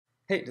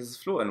Hey, this is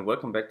Flo and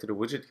welcome back to the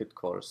WidgetKit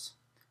course.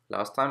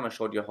 Last time I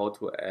showed you how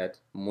to add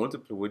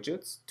multiple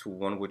widgets to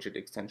one widget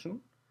extension,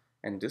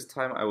 and this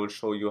time I will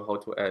show you how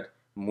to add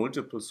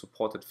multiple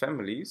supported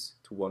families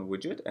to one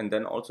widget and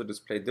then also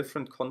display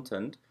different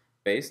content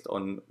based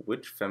on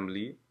which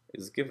family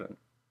is given.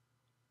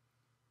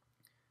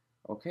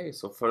 Okay,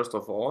 so first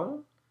of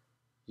all,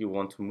 you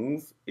want to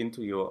move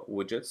into your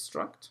widget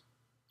struct,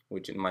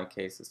 which in my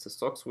case is the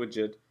stocks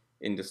widget,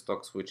 in the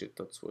stocks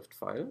widget.swift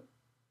file.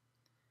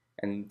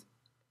 And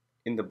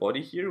in the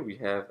body here, we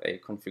have a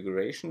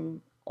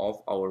configuration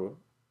of our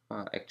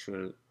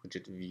actual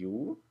widget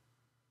view,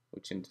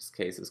 which in this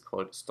case is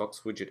called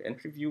stocks widget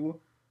entry view,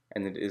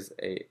 and it is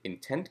a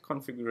intent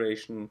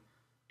configuration.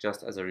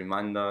 Just as a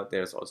reminder,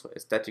 there's also a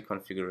static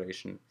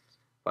configuration,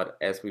 but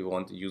as we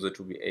want the user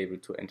to be able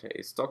to enter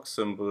a stock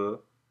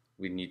symbol,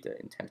 we need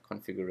the intent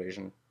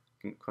configuration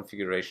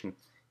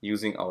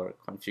using our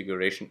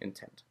configuration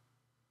intent.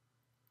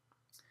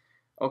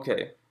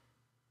 Okay.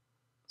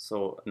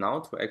 So now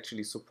to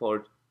actually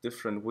support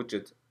different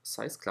widget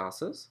size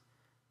classes,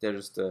 there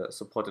is the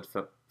supported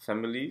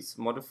families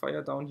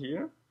modifier down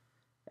here.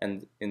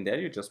 And in there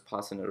you just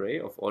pass an array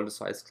of all the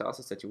size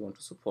classes that you want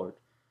to support.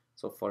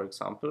 So for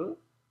example,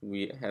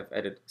 we have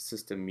added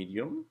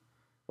systemMedium,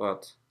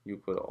 but you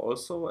could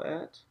also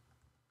add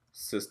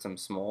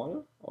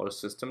systemSmall or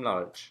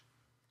systemLarge.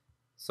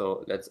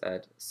 So let's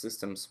add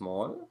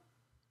systemSmall.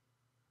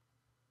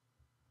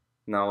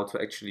 Now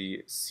to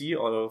actually see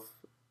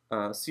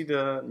see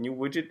the new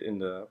widget in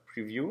the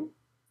preview,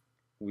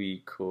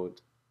 we could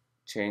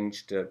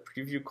change the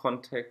preview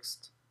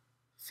context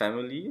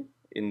family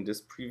in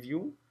this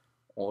preview,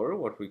 or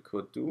what we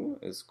could do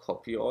is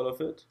copy all of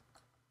it,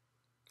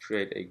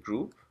 create a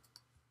group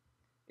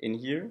in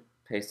here,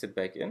 paste it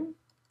back in,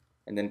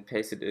 and then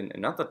paste it in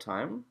another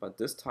time, but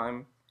this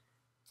time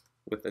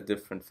with a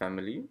different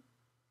family.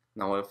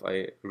 Now if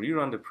I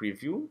rerun the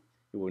preview,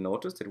 you will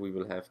notice that we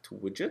will have two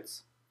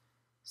widgets.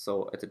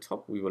 So at the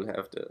top we will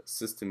have the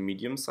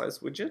systemMedium size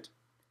widget,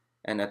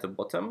 and at the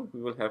bottom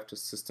we will have the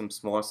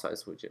systemSmall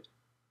size widget.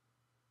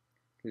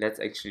 Let's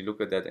actually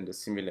look at that in the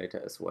simulator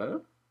as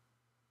well.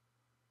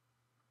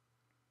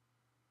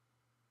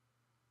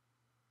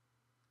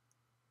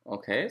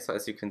 Okay, so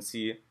as you can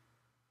see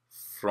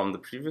from the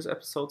previous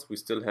episodes, we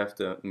still have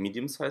the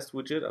medium-sized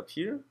widget up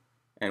here,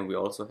 and we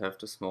also have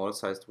the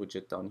small-sized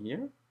widget down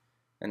here.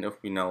 And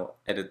if we now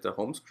edit the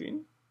home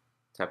screen,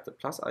 tap the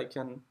plus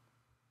icon,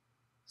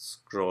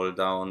 scroll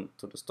down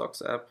to the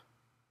stocks app,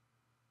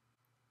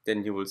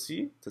 then you will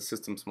see the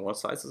systemSmall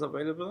size is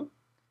available,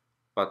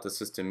 but the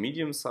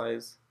systemMedium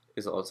size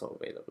is also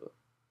available.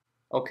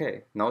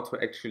 Okay, now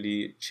to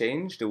actually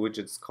change the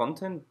widget's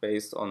content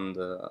based on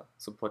the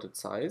supported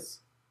size,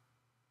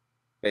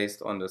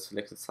 based on the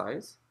selected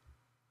size,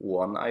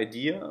 one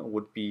idea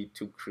would be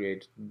to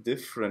create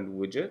different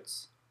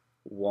widgets.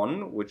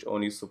 One which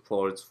only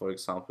supports, for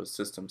example,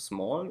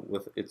 systemSmall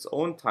with its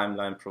own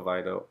timeline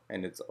provider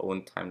and its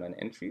own timeline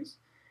entries,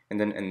 and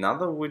then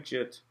another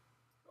widget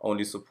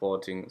only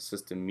supporting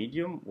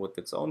systemMedium with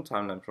its own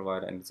timeline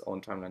provider and its own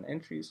timeline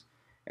entries,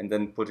 and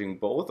then putting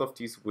both of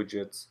these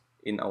widgets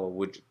in our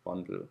widget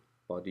bundle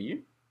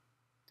body.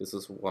 This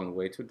is one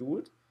way to do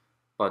it,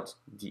 but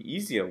the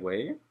easier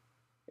way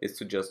is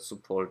to just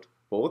support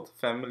both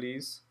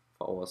families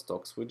for our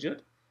stocks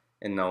widget,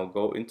 and now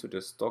go into the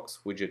stocks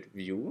widget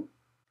view.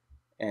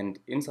 And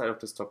inside of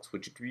the stocks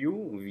widget view,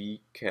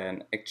 we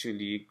can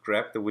actually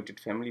grab the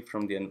widget family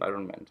from the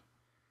environment.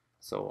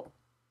 So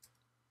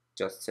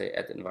just say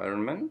add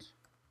environment,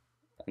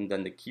 and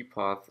then the key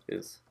path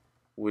is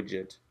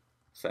widget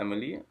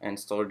family, and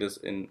store this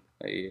in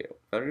a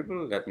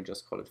variable. Let me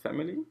just call it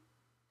family.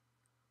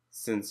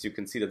 Since you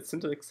can see that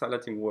syntax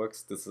highlighting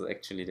works, this is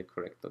actually the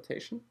correct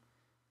notation.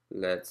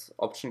 Let's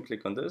option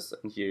click on this,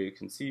 and here you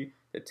can see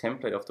the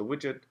template of the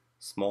widget,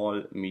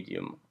 small,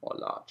 medium, or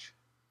large.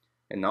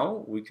 And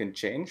now we can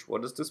change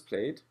what is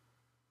displayed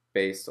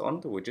based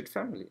on the widget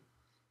family.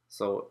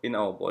 So in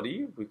our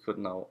body, we could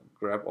now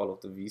grab all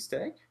of the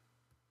VStack,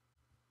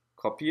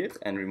 copy it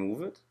and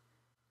remove it.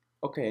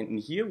 Okay, and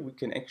here we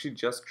can actually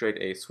just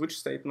create a switch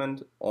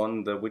statement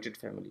on the widget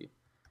family.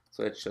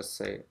 So let's just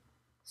say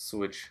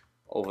switch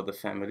over the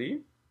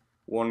family.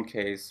 One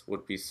case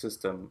would be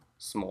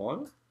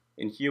systemSmall.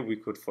 In here we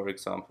could, for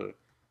example,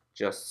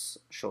 just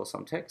show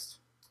some text.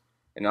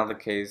 Another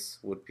case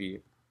would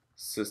be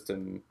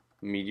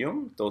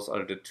systemMedium. Those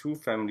are the two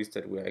families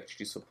that we're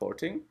actually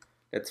supporting.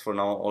 Let's for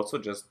now also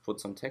just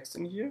put some text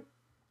in here.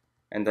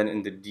 And then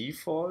in the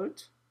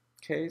default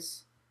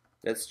case,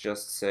 let's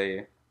just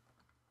say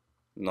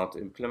not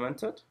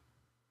implemented.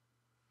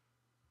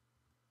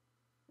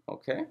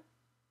 Okay.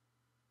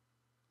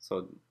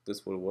 So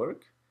this will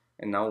work.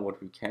 And now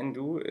what we can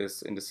do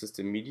is in the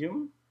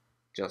systemMedium,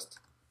 just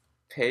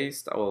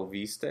paste our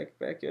VStack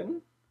back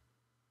in.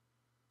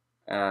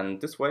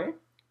 And this way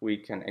we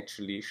can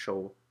actually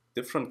show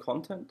different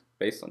content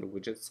based on the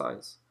widget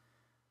size.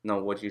 Now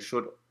what you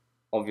should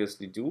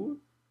obviously do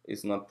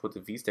is not put the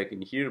VStack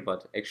in here,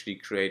 but actually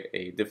create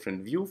a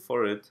different view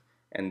for it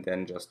and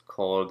then just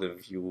call the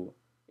view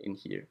in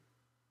here.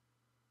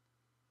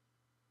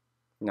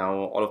 Now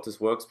all of this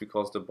works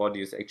because the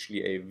body is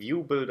actually a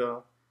view builder,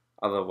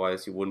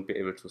 otherwise you wouldn't be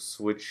able to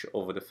switch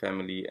over the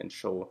family and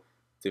show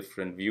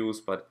different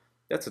views, but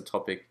that's a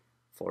topic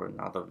for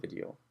another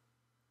video.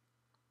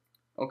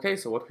 Okay,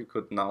 so what we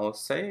could now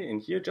say in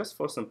here, just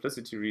for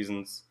simplicity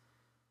reasons,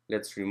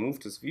 let's remove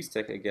this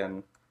VStack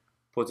again,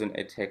 put in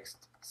a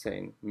text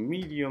saying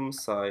medium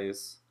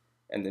size,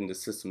 and in the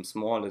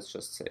systemSmall let's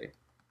just say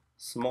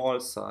small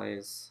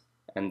size,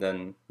 and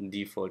then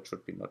default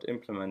should be not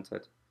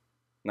implemented.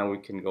 Now we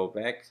can go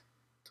back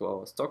to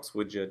our stocks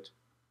widget,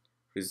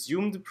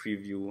 resume the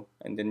preview,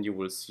 and then you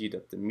will see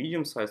that the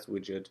medium sized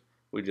widget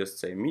will just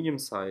say medium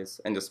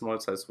size and the small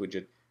size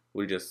widget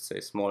will just say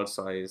small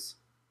size,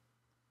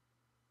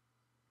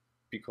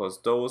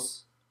 because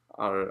those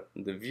are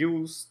the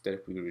views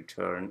that we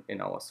return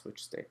in our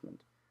switch statement.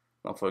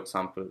 Now, for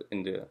example,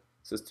 in the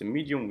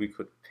systemMedium, we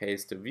could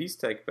paste the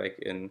VStack back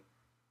in,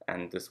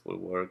 and this will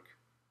work.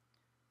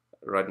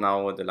 Right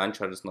now, the line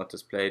chart is not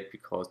displayed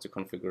because the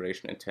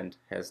configuration intent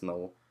has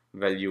no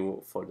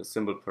value for the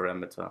symbol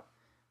parameter.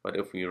 But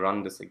if we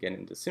run this again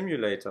in the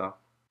simulator,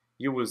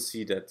 you will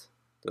see that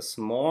the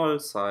small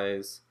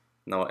size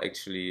now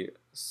actually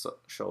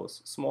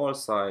shows small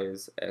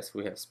size as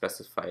we have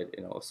specified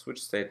in our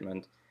switch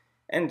statement,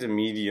 and the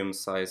medium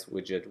size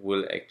widget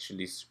will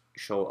actually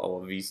show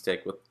our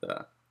VStack with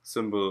the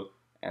symbol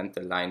and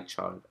the line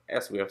chart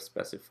as we have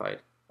specified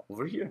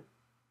over here.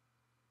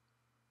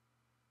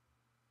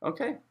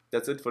 Okay,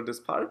 that's it for this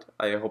part.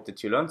 I hope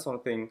that you learned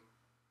something,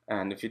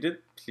 and if you did,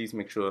 please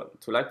make sure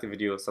to like the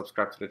video,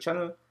 subscribe to the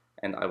channel,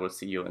 and I will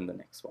see you in the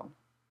next one.